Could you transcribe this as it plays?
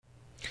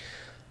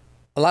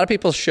A lot of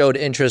people showed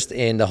interest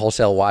in the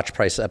wholesale watch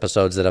price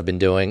episodes that I've been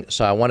doing,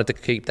 so I wanted to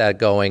keep that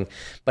going.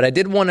 But I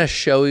did want to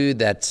show you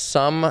that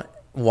some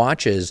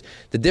watches,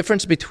 the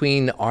difference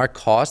between our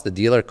cost, the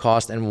dealer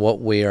cost, and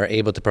what we are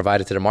able to provide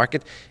it to the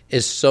market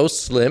is so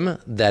slim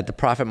that the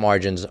profit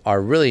margins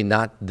are really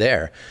not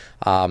there.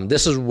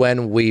 This is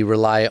when we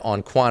rely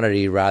on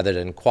quantity rather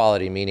than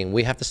quality, meaning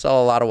we have to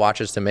sell a lot of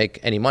watches to make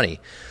any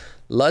money.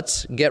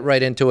 Let's get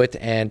right into it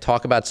and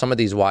talk about some of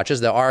these watches.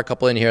 There are a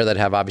couple in here that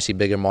have obviously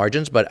bigger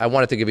margins, but I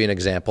wanted to give you an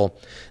example.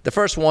 The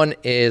first one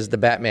is the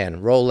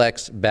Batman,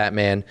 Rolex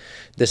Batman.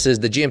 This is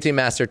the GMT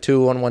Master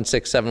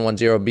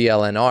 2116710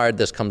 BLNR.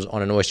 This comes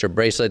on an Oyster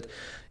bracelet.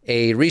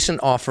 A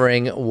recent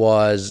offering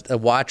was a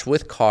watch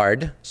with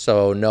card,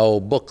 so no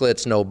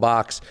booklets, no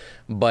box,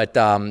 but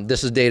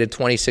this is dated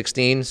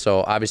 2016,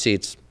 so obviously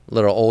it's a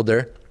little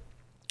older.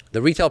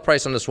 The retail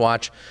price on this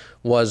watch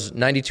was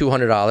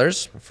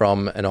 $9,200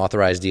 from an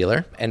authorized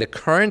dealer, and the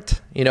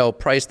current,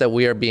 price that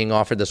we are being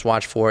offered this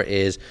watch for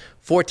is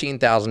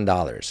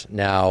 $14,000.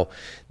 Now,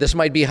 this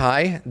might be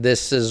high.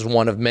 This is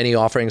one of many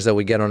offerings that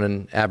we get on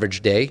an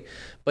average day,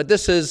 but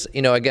this is,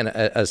 again,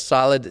 a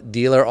solid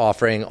dealer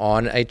offering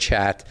on a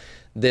chat.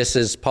 This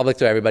is public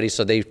to everybody,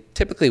 so they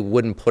typically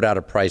wouldn't put out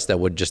a price that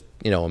would just,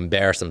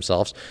 embarrass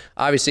themselves.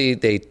 Obviously,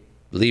 they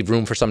leave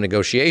room for some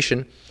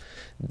negotiation.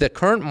 The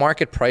current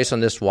market price on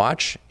this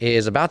watch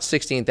is about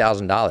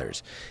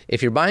 $16,000.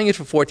 If you're buying it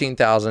for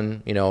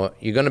 $14,000,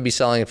 you're going to be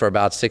selling it for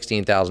about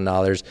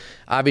 $16,000.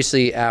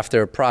 Obviously,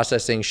 after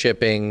processing,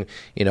 shipping,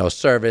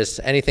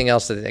 service, anything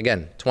else that,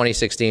 again,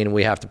 2016,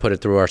 we have to put it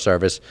through our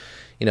service.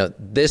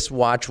 This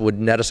watch would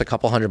net us a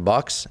couple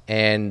 $100,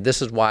 and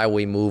this is why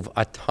we move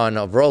a ton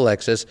of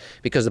Rolexes,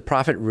 because the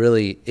profit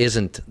really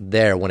isn't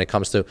there when it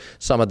comes to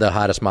some of the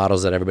hottest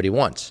models that everybody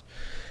wants.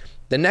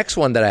 The next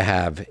one that I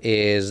have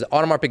is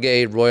Audemars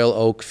Piguet Royal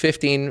Oak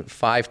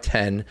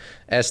 15510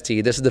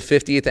 ST. This is the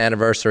 50th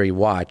anniversary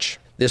watch.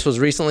 This was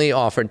recently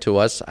offered to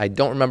us. I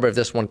don't remember if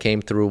this one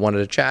came through one of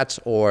the chats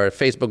or a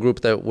Facebook group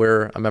that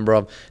we're a member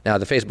of. Now,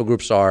 the Facebook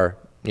groups are,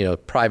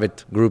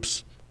 private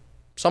groups.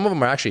 Some of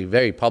them are actually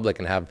very public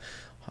and have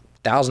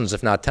thousands,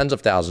 if not tens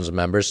of thousands of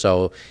members.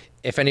 So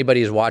if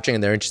anybody is watching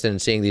and they're interested in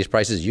seeing these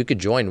prices, you could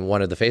join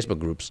one of the Facebook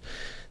groups.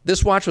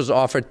 This watch was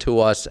offered to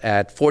us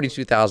at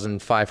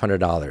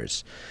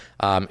 $42,500.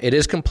 It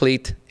is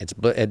complete. It's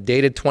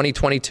dated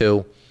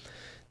 2022.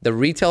 The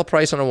retail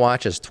price on the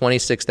watch is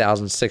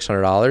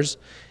 $26,600,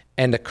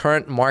 and the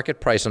current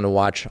market price on the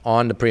watch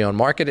on the pre-owned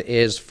market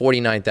is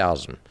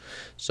 $49,000.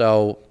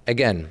 So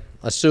again,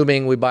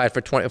 assuming we buy it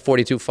for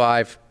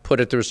 $42,500, put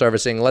it through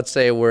servicing. Let's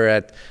say we're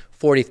at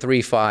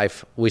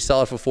 $43,500. We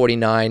sell it for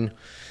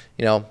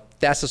 $49,000.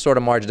 That's the sort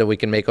of margin that we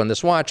can make on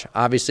this watch.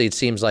 Obviously, it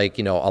seems like,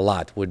 a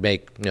lot. Would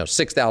make,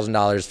 $6,000,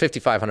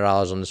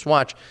 $5,500 on this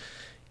watch.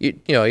 You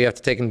have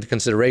to take into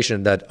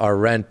consideration that our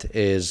rent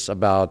is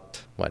about,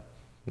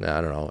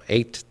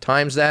 8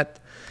 times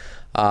that.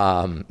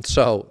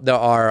 So there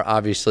are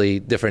obviously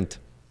different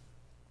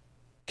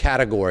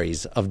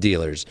categories of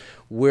dealers.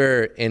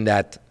 We're in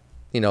that,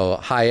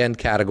 high-end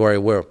category.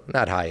 We're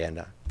not high-end.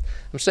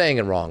 I'm saying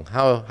it wrong.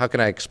 How can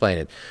I explain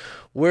it?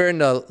 We're in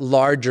the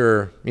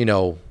larger,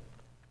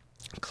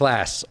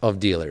 class of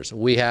dealers.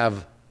 We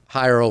have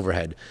higher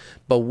overhead.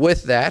 But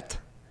with that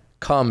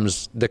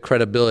comes the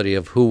credibility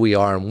of who we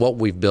are and what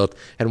we've built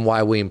and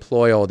why we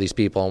employ all these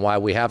people and why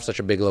we have such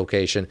a big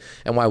location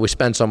and why we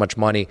spend so much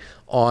money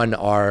on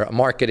our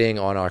marketing,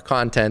 on our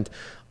content,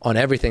 on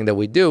everything that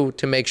we do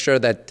to make sure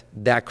that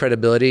that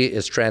credibility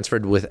is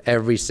transferred with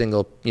every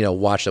single,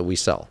 watch that we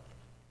sell.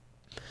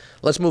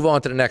 Let's move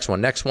on to the next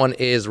one. Next one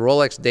is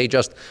Rolex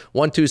Datejust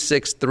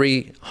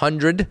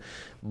 126300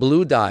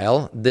 Blue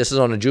Dial. This is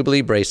on a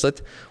Jubilee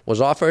bracelet.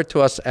 Was offered to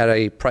us at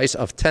a price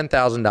of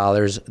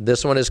 $10,000.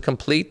 This one is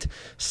complete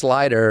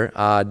slider,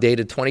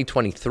 dated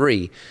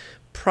 2023.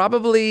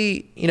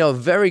 Probably,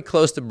 very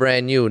close to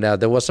brand new. Now,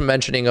 there was some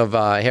mentioning of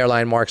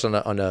hairline marks on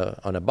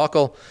a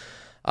buckle,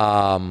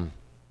 but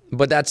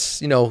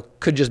that's,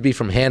 could just be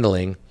from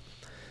handling.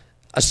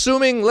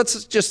 Assuming,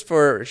 let's just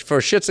for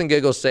shits and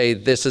giggles say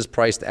this is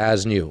priced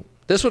as new.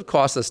 This would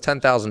cost us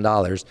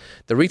 $10,000.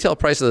 The retail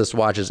price of this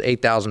watch is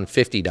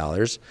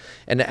 $8,050.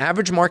 And the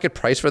average market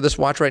price for this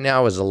watch right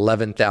now is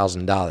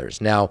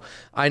 $11,000. Now,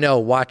 I know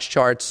Watch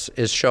Charts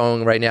is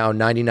showing right now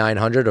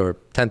 $9,900 or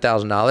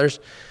 $10,000.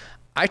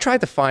 I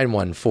tried to find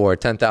one for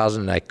 $10,000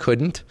 and I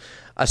couldn't.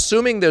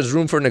 Assuming there's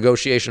room for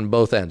negotiation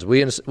both ends.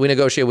 We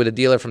negotiate with a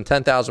dealer from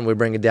 $10,000, we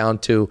bring it down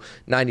to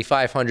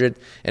 $9,500,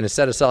 and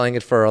instead of selling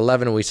it for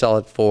 $11,000, we sell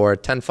it for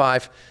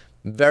 $10,500.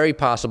 Very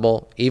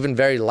possible, even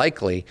very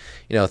likely.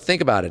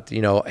 Think about it.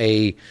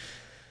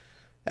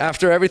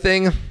 After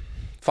everything,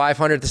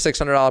 $500 to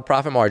 $600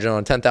 profit margin on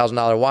a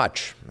 $10,000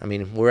 watch. I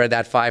mean, we're at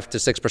that 5 to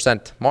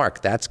 6%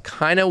 mark. That's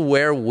kind of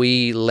where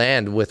we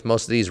land with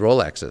most of these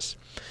Rolexes.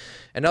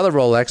 Another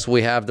Rolex,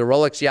 we have the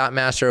Rolex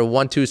Yachtmaster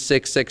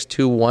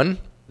 126621.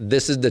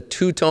 This is the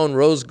two-tone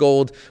rose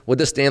gold with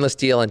the stainless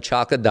steel and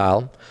chocolate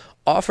dial,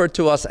 offered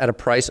to us at a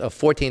price of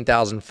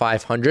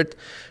 $14,500.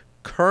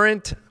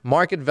 Current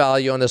market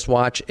value on this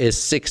watch is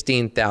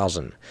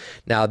 $16,000.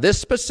 Now, this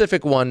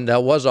specific one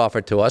that was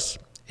offered to us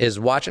is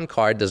watch and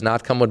card, does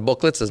not come with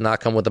booklets, does not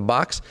come with a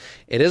box.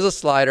 It is a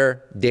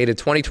slider, dated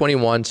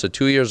 2021, so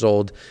 2 years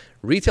old.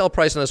 Retail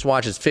price on this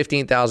watch is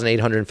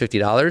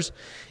 $15,850.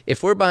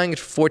 If we're buying it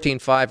for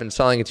 $14,500 and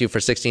selling it to you for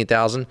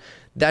 $16,000,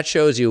 that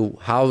shows you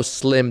how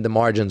slim the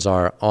margins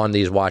are on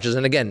these watches.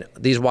 And again,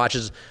 these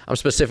watches, I'm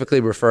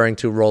specifically referring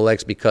to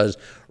Rolex because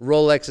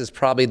Rolex is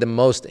probably the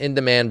most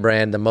in-demand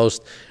brand, the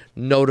most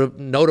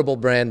notable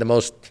brand, the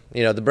most,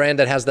 the brand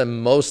that has the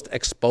most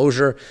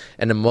exposure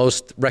and the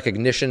most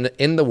recognition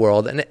in the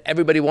world, and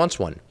everybody wants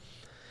one.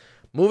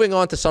 Moving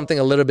on to something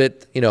a little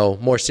bit,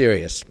 more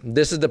serious.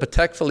 This is the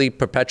Patek Philippe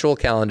Perpetual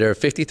Calendar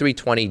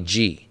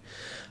 5320G.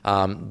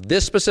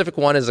 This specific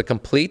one is a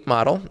complete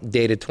model,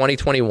 dated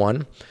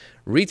 2021.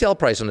 Retail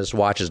price on this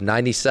watch is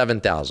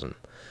 $97,000.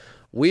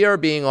 We are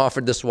being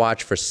offered this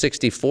watch for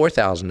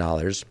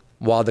 $64,000,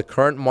 while the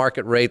current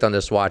market rate on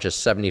this watch is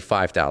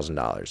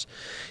 $75,000.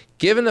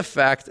 Given the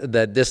fact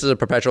that this is a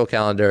perpetual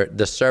calendar,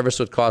 the service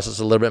would cost us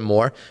a little bit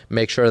more.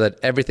 Make sure that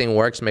everything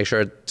works. Make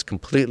sure it's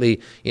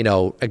completely,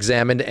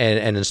 examined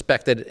and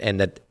inspected, and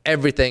that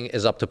everything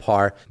is up to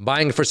par.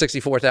 Buying it for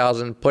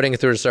 $64,000, putting it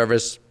through the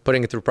service,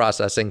 putting it through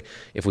processing.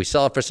 If we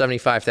sell it for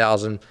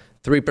 $75,000,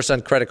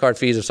 3% credit card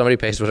fees if somebody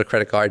pays with a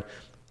credit card.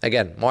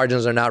 Again,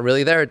 margins are not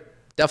really there.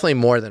 Definitely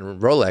more than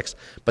Rolex,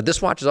 but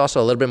this watch is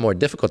also a little bit more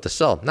difficult to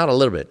sell. Not a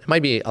little bit. It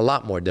might be a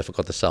lot more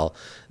difficult to sell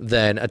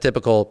than a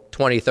typical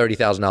 $20,000,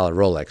 $30,000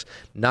 Rolex.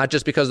 Not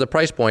just because of the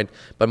price point,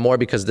 but more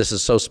because this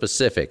is so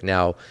specific.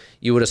 Now,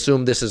 you would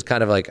assume this is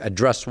kind of like a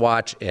dress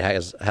watch. It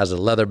has a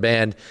leather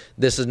band.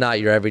 This is not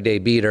your everyday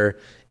beater,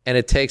 and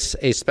it takes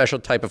a special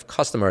type of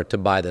customer to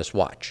buy this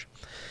watch.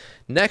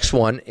 Next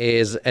one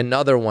is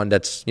another one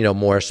that's,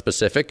 more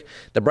specific.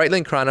 The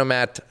Breitling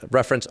Chronomat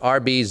reference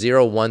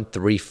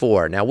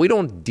RB0134. Now, we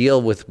don't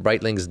deal with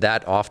Breitlings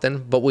that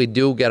often, but we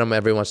do get them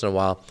every once in a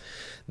while.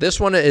 This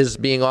one is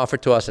being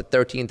offered to us at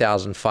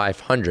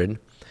 $13,500.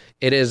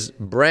 It is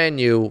brand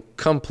new,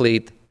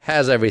 complete,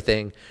 has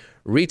everything.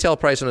 Retail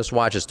price on this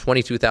watch is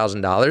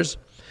 $22,000.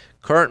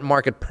 Current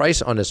market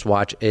price on this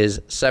watch is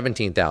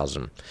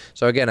 $17,000.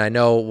 So again, I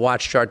know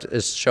watch chart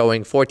is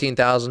showing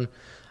 $14,000.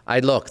 I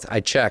looked,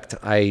 I checked,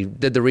 I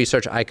did the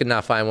research. I could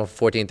not find one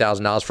for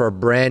 $14,000 for a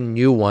brand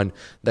new one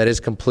that is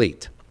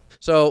complete.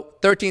 So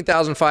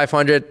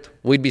 $13,500,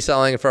 we'd be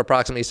selling it for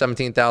approximately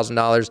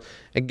 $17,000.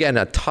 Again,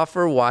 a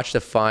tougher watch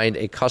to find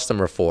a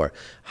customer for.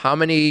 How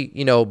many,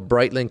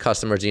 Breitling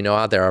customers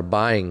out there are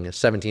buying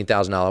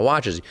 $17,000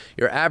 watches?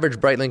 Your average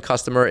Breitling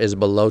customer is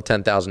below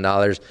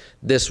 $10,000.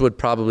 This would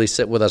probably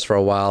sit with us for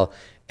a while,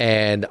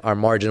 and our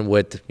margin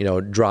would,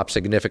 drop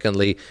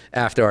significantly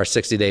after our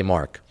 60-day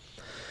mark.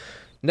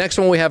 Next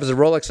one we have is a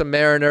Rolex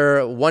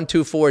Mariner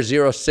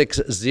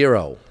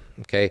 124060.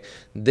 Okay,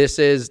 this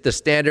is the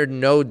standard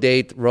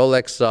no-date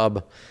Rolex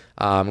sub.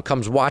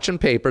 Comes watch and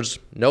papers,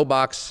 no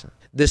box.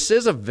 This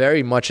is a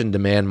very much in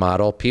demand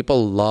model.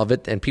 People love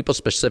it, and people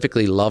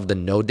specifically love the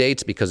no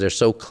dates because they're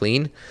so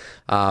clean.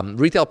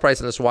 Retail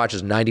price on this watch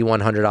is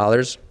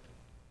 $9,100.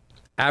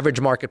 Average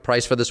market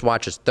price for this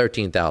watch is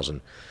 $13,000.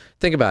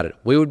 Think about it.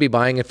 We would be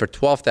buying it for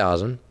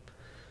 $12,000.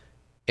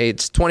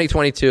 It's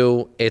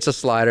 2022. It's a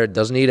slider.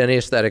 Doesn't need any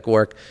aesthetic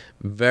work.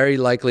 Very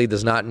likely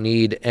does not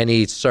need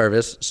any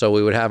service. So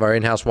we would have our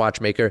in-house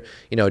watchmaker,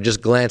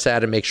 just glance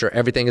at it, make sure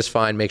everything is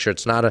fine, make sure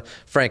it's not a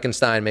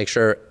Frankenstein, make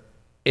sure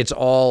it's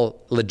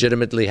all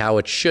legitimately how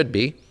it should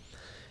be.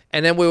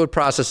 And then we would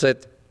process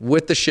it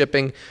with the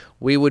shipping.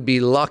 We would be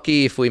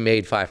lucky if we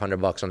made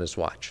 $500 on this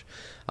watch.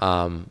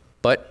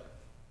 But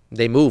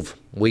they move.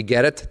 We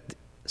get it.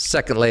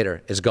 Second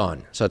later is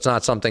gone. So it's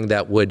not something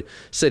that would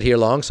sit here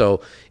long. So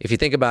if you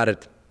think about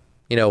it,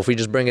 if we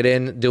just bring it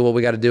in, do what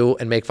we got to do,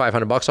 and make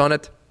 $500 on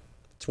it,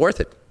 it's worth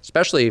it,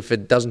 especially if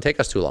it doesn't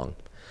take us too long.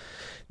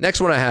 Next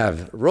one I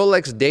have,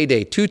 Rolex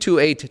Day-Day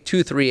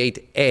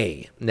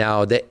 228238A.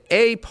 Now, the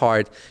A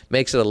part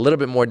makes it a little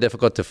bit more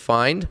difficult to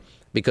find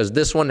because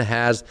this one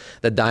has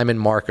the diamond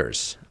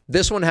markers.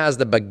 This one has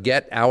the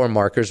baguette hour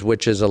markers,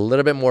 which is a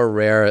little bit more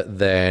rare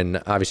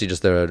than obviously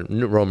just the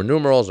Roman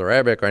numerals or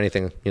Arabic or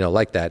anything,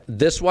 like that.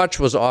 This watch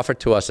was offered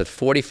to us at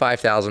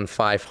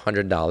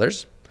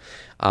 $45,500.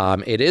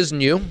 It is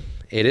new.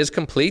 It is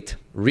complete.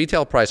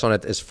 Retail price on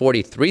it is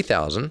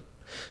 $43,000.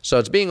 So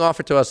it's being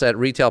offered to us at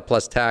retail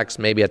plus tax,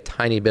 maybe a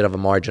tiny bit of a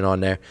margin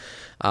on there.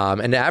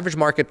 And the average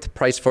market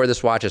price for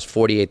this watch is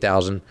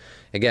 $48,000.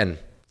 Again,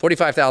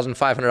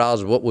 $45,500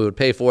 is what we would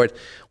pay for it.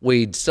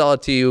 We'd sell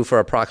it to you for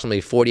approximately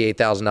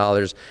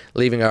 $48,000,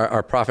 leaving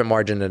our profit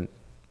margin at,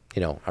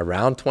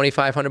 around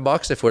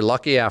 $2,500 if we're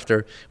lucky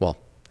after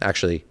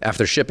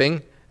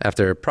shipping,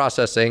 after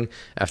processing,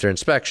 after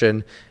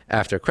inspection,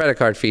 after credit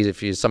card fees.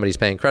 If somebody's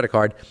paying credit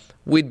card,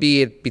 we'd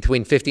be at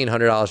between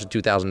 $1,500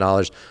 to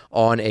 $2,000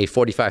 on a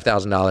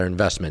 $45,000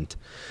 investment.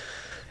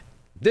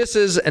 This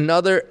is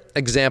another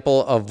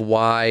example of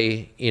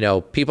why,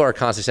 people are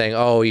constantly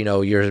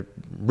saying, you're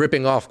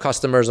ripping off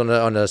customers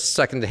on a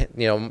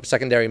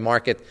secondary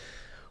market.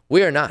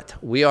 We are not.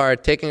 We are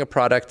taking a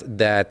product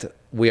that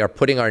we are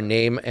putting our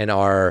name and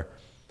our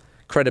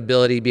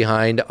credibility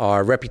behind,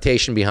 our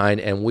reputation behind,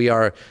 and we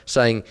are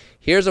saying,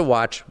 here's a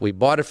watch. We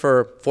bought it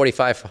for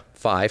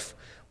 $45,500.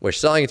 We're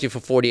selling it to you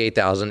for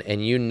 $48,000,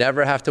 and you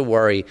never have to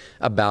worry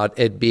about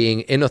it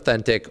being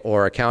inauthentic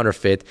or a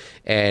counterfeit,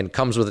 and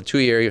comes with a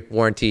 2-year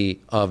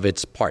warranty of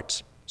its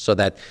parts, so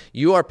that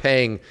you are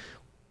paying,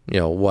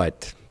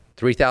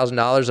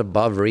 $3,000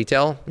 above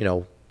retail,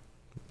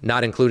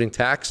 not including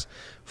tax,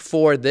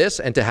 for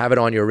this, and to have it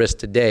on your wrist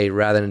today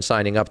rather than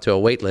signing up to a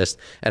wait list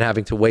and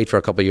having to wait for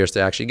a couple of years to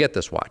actually get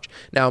this watch.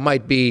 Now, it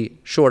might be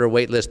shorter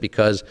wait list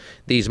because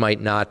these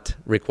might not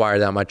require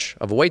that much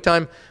of a wait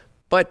time,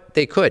 but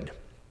they could.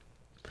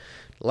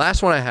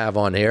 Last one I have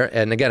on here,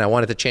 and again, I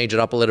wanted to change it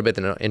up a little bit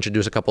and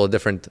introduce a couple of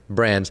different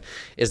brands,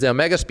 is the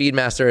Omega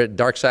Speedmaster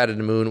Dark Side of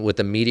the Moon with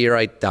the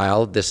meteorite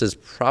dial. This is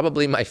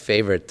probably my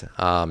favorite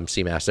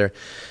Seamaster.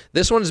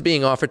 This one is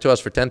being offered to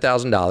us for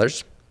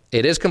 $10,000.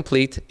 It is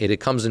complete.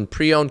 It comes in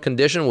pre-owned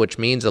condition, which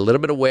means a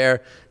little bit of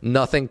wear,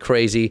 nothing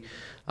crazy.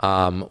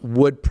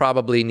 Would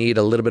probably need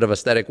a little bit of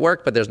aesthetic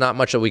work, but there's not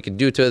much that we can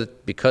do to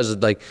it because of,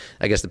 the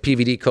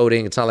PVD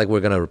coating. It's not like we're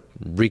going to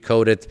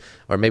recoat it,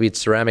 or maybe it's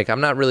ceramic. I'm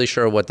not really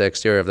sure what the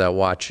exterior of that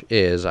watch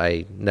is.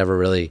 I never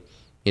really,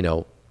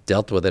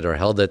 dealt with it or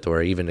held it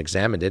or even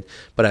examined it,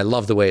 but I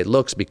love the way it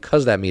looks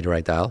because of that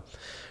meteorite dial.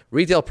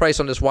 Retail price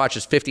on this watch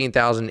is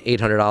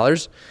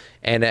 $15,800,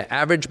 and the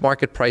average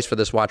market price for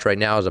this watch right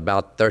now is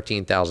about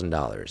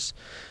 $13,000.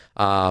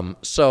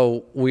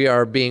 So we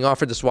are being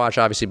offered this watch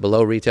obviously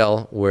below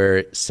retail.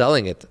 We're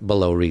selling it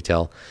below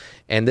retail.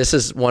 And this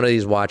is one of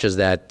these watches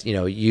that,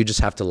 you just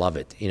have to love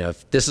it.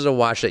 If this is a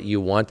watch that you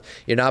want,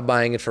 you're not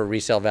buying it for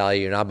resale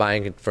value. You're not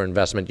buying it for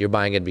investment. You're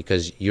buying it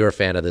because you're a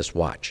fan of this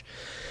watch.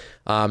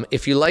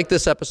 If you like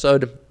this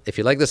episode, if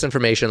you like this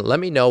information, let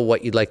me know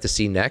what you'd like to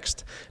see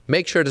next.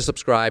 Make sure to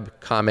subscribe,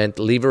 comment,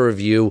 leave a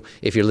review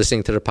if you're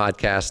listening to the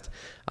podcast.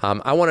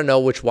 I want to know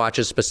which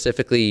watches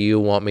specifically you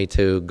want me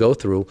to go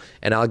through,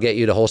 and I'll get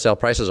you the wholesale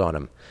prices on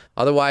them.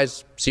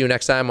 Otherwise, see you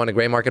next time on the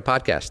Gray Market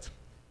Podcast.